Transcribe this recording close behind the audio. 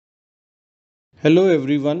Hello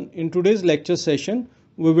everyone. In today's lecture session,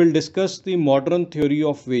 we will discuss the modern theory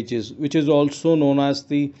of wages, which is also known as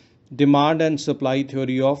the demand and supply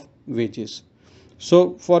theory of wages.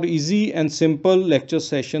 So, for easy and simple lecture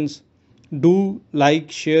sessions, do like,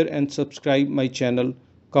 share, and subscribe my channel,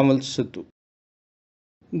 Kanwal Sidhu.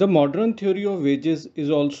 The modern theory of wages is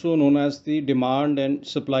also known as the demand and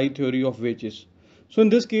supply theory of wages. So, in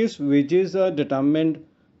this case, wages are determined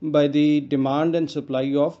by the demand and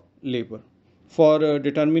supply of labor. For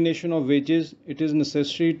determination of wages, it is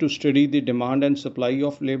necessary to study the demand and supply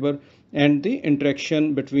of labor and the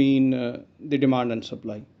interaction between the demand and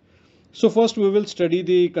supply. So, first we will study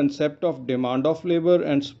the concept of demand of labor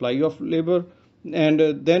and supply of labor, and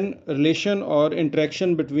then relation or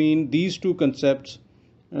interaction between these two concepts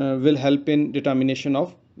will help in determination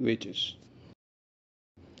of wages.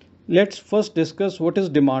 Let's first discuss what is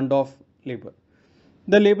demand of labor.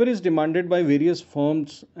 The labor is demanded by various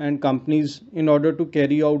firms and companies in order to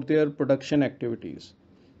carry out their production activities.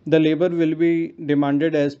 The labor will be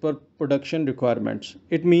demanded as per production requirements.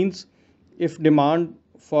 It means if demand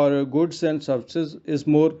for goods and services is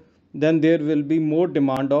more, then there will be more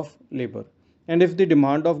demand of labor. And if the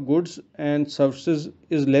demand of goods and services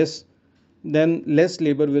is less, then less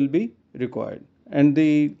labor will be required. And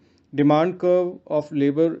the demand curve of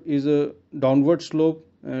labor is a downward slope,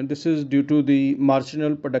 and this is due to the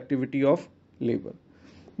marginal productivity of labor.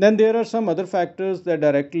 Then there are some other factors that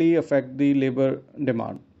directly affect the labor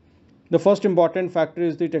demand. The first important factor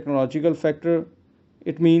is the technological factor.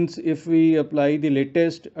 It means if we apply the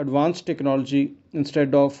latest advanced technology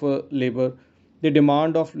instead of labor, the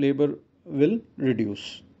demand of labor will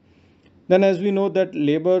reduce. Then, as we know, that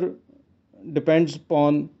labor depends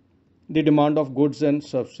upon the demand of goods and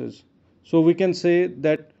services. So, we can say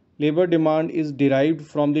that labor demand is derived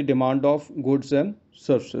from the demand of goods and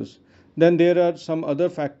services. Then, there are some other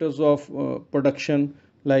factors of production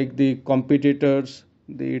like the competitors,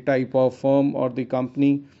 the type of firm or the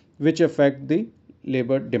company which affect the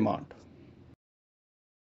labor demand.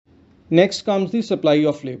 Next comes the supply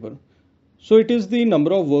of labor. So it is the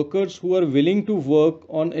number of workers who are willing to work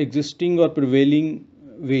on existing or prevailing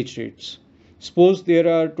wage rates. Suppose there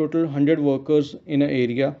are total 100 workers in an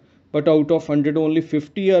area, but out of 100 only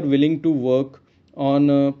 50 are willing to work on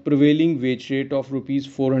a prevailing wage rate of rupees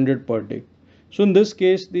 400 per day. So in this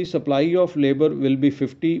case, the supply of labor will be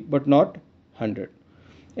 50 but not 100.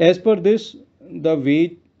 As per this, the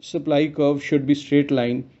wage supply curve should be straight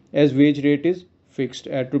line as wage rate is fixed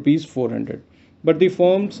at rupees 400. But the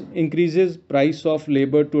firms increases price of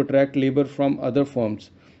labor to attract labor from other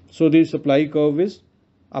firms. So the supply curve is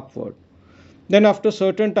upward. Then after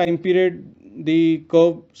certain time period, the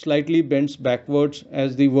curve slightly bends backwards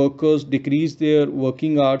as the workers decrease their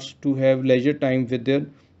working hours to have leisure time with their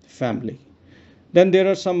family. Then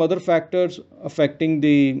there are some other factors affecting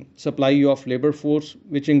the supply of labor force,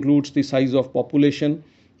 which includes the size of population.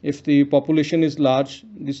 If the population is large,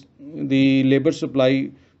 the labor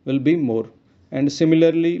supply will be more. And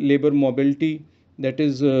similarly, labor mobility, that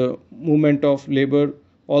is movement of labor,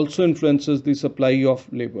 also influences the supply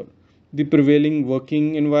of labor. The prevailing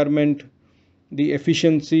working environment, the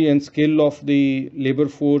efficiency and skill of the labor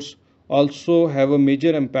force also have a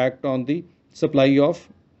major impact on the supply of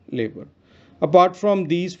labor. Apart from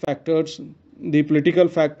these factors, the political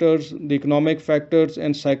factors, the economic factors,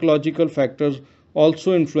 and psychological factors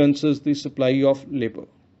also influences the supply of labor.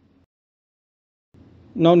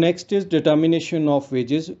 Now next is determination of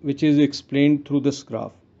wages, which is explained through this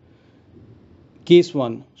graph. Case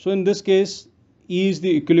 1. So in this case, E is the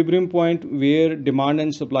equilibrium point where demand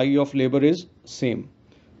and supply of labor is same.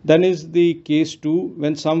 Then is the case 2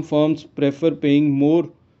 when some firms prefer paying more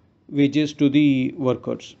wages to the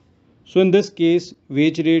workers. So in this case,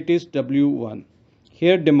 wage rate is W1.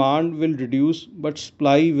 Here demand will reduce but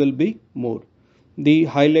supply will be more. The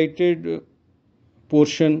highlighted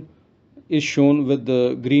portion is shown with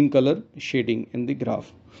the green color shading in the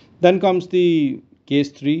graph. Then comes the case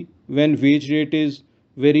 3 when wage rate is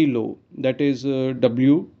very low, that is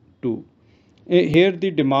W2. Here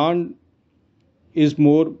the demand is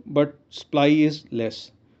more but supply is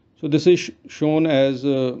less. So this is shown as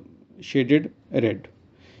shaded red.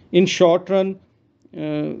 In short run,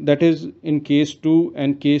 that is in case 2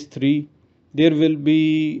 and case 3, there will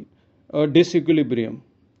be a disequilibrium.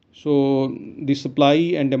 So the supply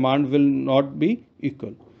and demand will not be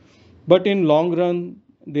equal. But in long run,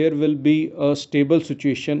 there will be a stable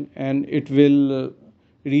situation and it will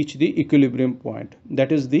reach the equilibrium point.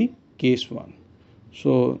 That is the case 1.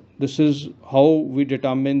 So this is how we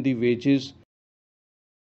determine the wages